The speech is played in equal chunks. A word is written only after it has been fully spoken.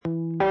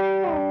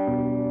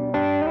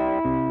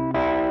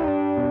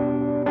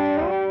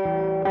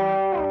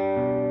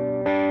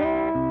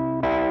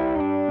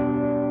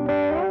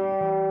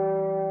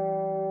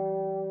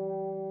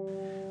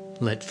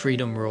Let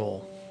Freedom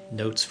Roll,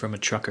 Notes from a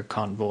Trucker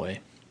Convoy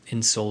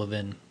in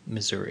Sullivan,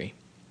 Missouri.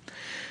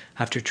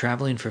 After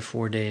traveling for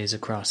 4 days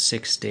across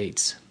 6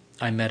 states,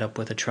 I met up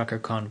with a trucker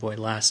convoy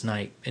last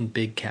night in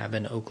Big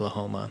Cabin,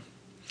 Oklahoma.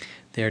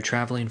 They are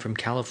traveling from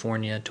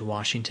California to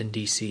Washington,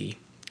 D.C.,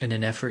 in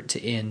an effort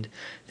to end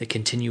the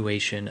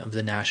continuation of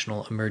the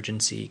national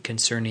emergency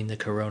concerning the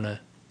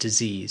corona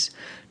disease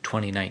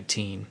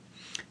 2019,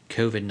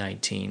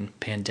 COVID-19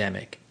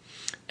 pandemic,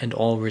 and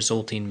all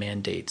resulting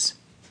mandates.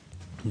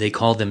 They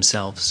call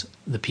themselves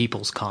the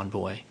People's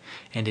Convoy,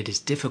 and it is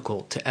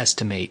difficult to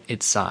estimate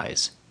its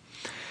size.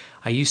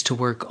 I used to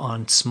work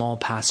on small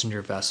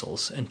passenger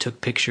vessels and took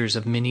pictures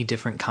of many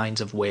different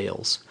kinds of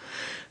whales.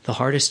 The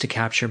hardest to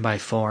capture by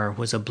far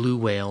was a blue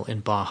whale in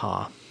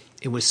Baja.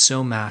 It was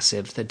so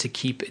massive that to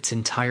keep its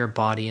entire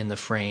body in the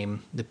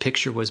frame, the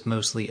picture was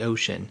mostly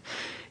ocean,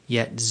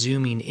 yet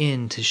zooming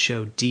in to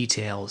show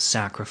detail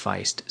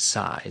sacrificed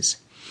size.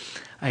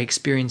 I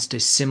experienced a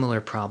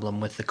similar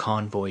problem with the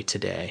convoy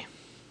today.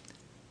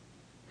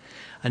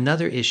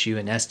 Another issue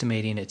in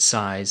estimating its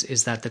size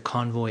is that the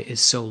convoy is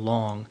so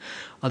long,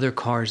 other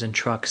cars and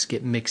trucks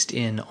get mixed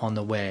in on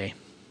the way.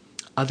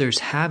 Others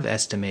have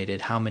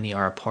estimated how many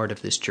are a part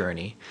of this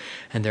journey,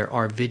 and there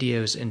are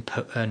videos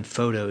and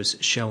photos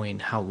showing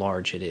how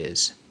large it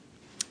is.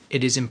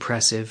 It is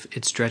impressive,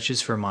 it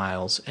stretches for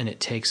miles, and it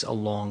takes a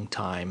long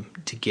time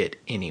to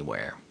get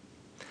anywhere.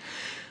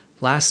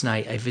 Last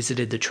night I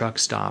visited the truck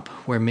stop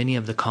where many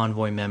of the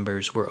convoy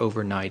members were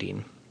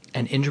overnighting.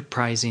 An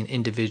enterprising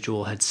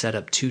individual had set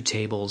up 2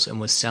 tables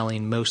and was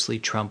selling mostly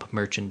Trump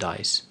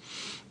merchandise.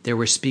 There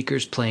were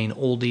speakers playing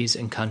oldies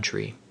and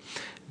country.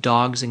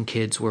 Dogs and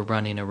kids were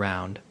running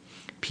around.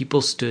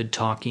 People stood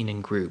talking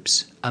in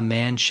groups. A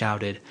man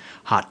shouted,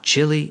 "Hot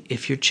chili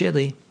if you're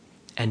chilly,"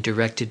 and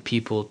directed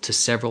people to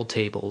several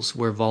tables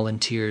where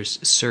volunteers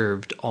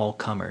served all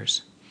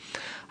comers.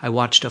 I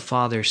watched a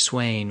father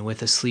swaying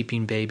with a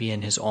sleeping baby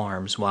in his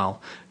arms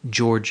while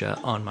Georgia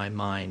on My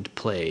Mind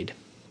played.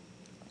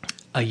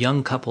 A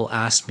young couple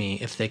asked me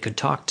if they could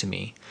talk to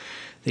me.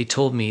 They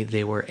told me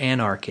they were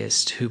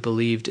anarchists who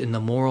believed in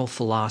the moral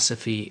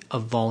philosophy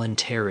of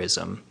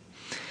voluntarism.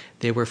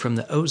 They were from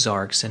the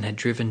Ozarks and had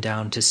driven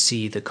down to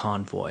see the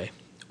convoy.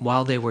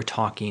 While they were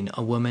talking,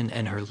 a woman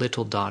and her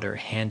little daughter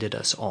handed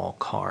us all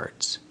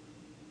cards.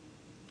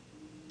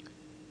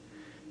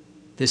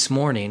 This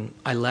morning,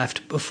 I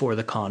left before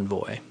the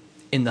convoy.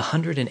 In the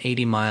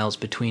 180 miles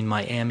between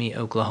Miami,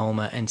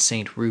 Oklahoma, and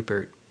St.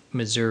 Rupert,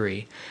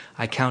 Missouri,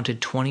 I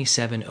counted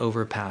 27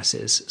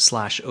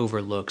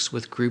 overpasses/overlooks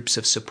with groups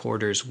of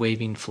supporters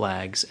waving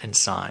flags and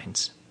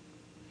signs.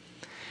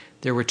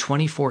 There were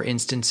 24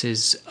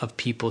 instances of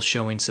people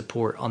showing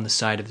support on the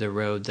side of the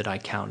road that I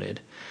counted,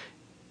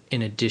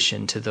 in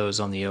addition to those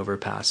on the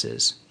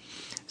overpasses.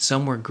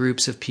 Some were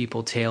groups of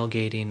people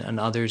tailgating, and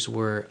others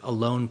were a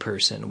lone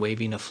person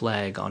waving a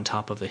flag on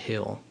top of a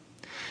hill.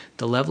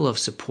 The level of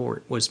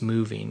support was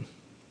moving.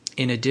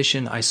 In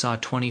addition, I saw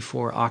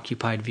 24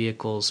 occupied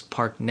vehicles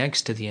parked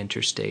next to the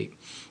interstate,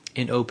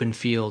 in open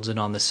fields and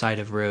on the side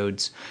of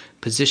roads,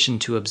 positioned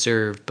to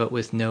observe but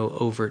with no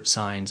overt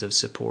signs of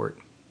support.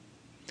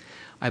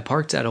 I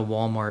parked at a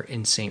Walmart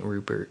in St.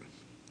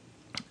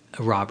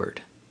 Robert.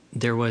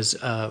 There was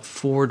a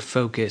Ford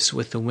Focus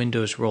with the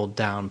windows rolled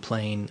down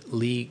playing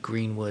Lee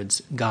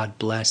Greenwood's God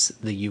Bless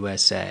the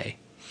USA.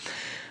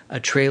 A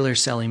trailer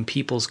selling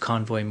People's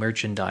Convoy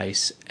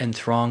merchandise, and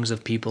throngs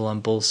of people on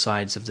both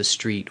sides of the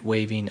street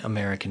waving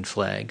American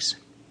flags.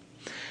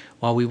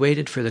 While we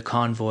waited for the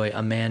convoy,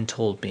 a man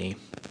told me,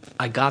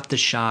 "I got the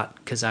shot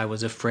because I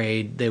was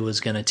afraid they was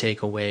going to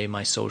take away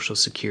my Social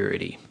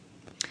Security."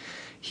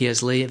 He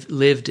has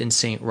lived in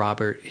St.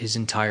 Robert his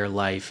entire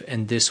life,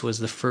 and this was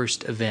the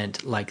first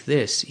event like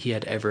this he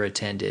had ever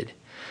attended.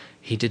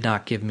 He did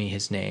not give me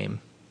his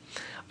name.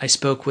 I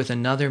spoke with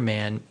another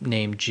man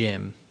named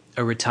Jim,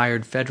 a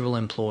retired federal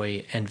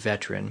employee and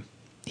veteran.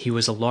 He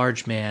was a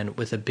large man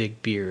with a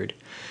big beard.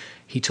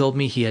 He told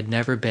me he had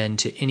never been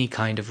to any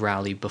kind of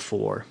rally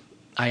before.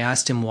 I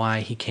asked him why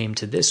he came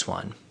to this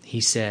one.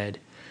 He said,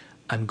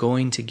 "I'm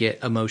going to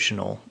get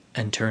emotional,"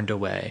 and turned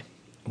away.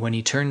 When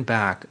he turned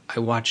back,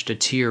 I watched a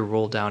tear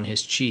roll down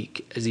his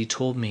cheek as he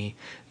told me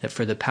that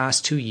for the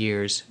past 2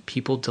 years,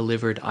 people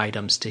delivered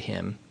items to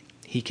him.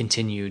 He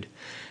continued,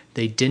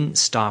 "They didn't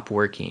stop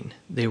working.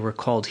 They were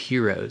called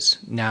heroes.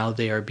 Now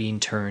they are being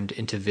turned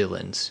into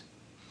villains."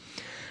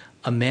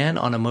 A man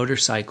on a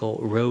motorcycle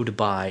rode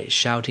by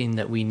shouting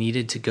that we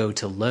needed to go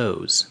to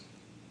Lowe's.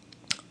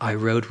 I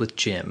rode with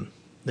Jim.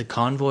 The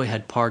convoy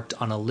had parked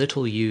on a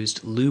little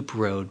used loop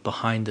road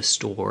behind the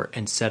store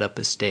and set up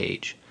a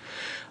stage.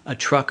 A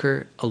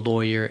trucker, a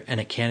lawyer, and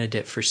a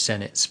candidate for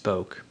Senate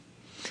spoke.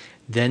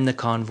 Then the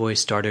convoy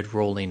started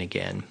rolling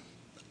again.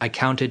 I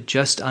counted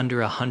just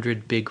under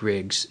 100 big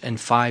rigs and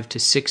 5 to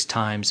 6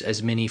 times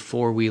as many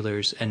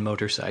four-wheelers and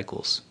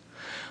motorcycles,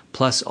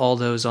 plus all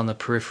those on the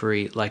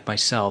periphery like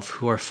myself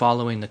who are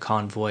following the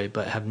convoy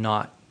but have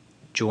not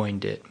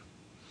joined it.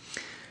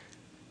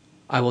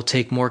 I will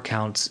take more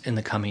counts in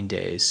the coming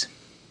days.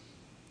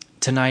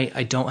 Tonight,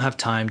 I don't have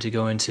time to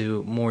go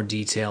into more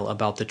detail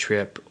about the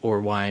trip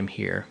or why I'm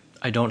here.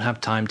 I don't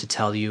have time to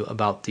tell you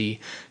about the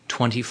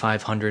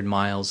 2,500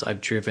 miles I've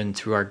driven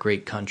through our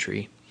great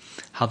country,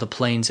 how the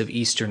plains of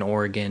eastern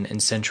Oregon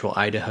and central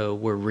Idaho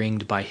were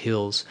ringed by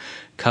hills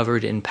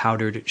covered in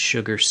powdered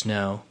sugar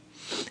snow,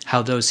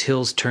 how those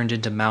hills turned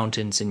into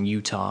mountains in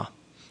Utah,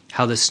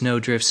 how the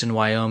snowdrifts in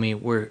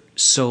Wyoming were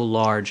so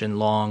large and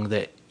long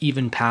that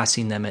even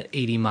passing them at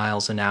 80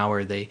 miles an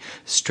hour, they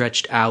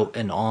stretched out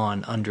and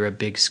on under a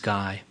big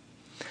sky,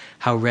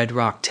 how red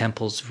rock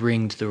temples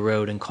ringed the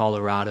road in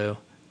Colorado,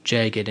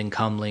 jagged and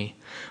comely,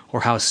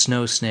 or how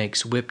snow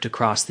snakes whipped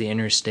across the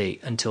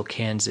interstate until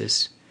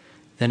Kansas.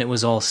 Then it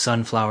was all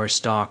sunflower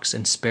stalks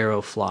and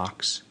sparrow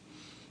flocks.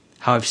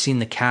 How I've seen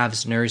the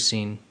calves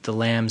nursing, the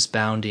lambs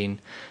bounding,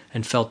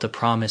 and felt the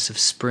promise of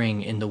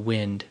spring in the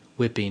wind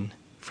whipping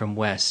from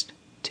west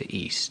to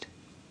east.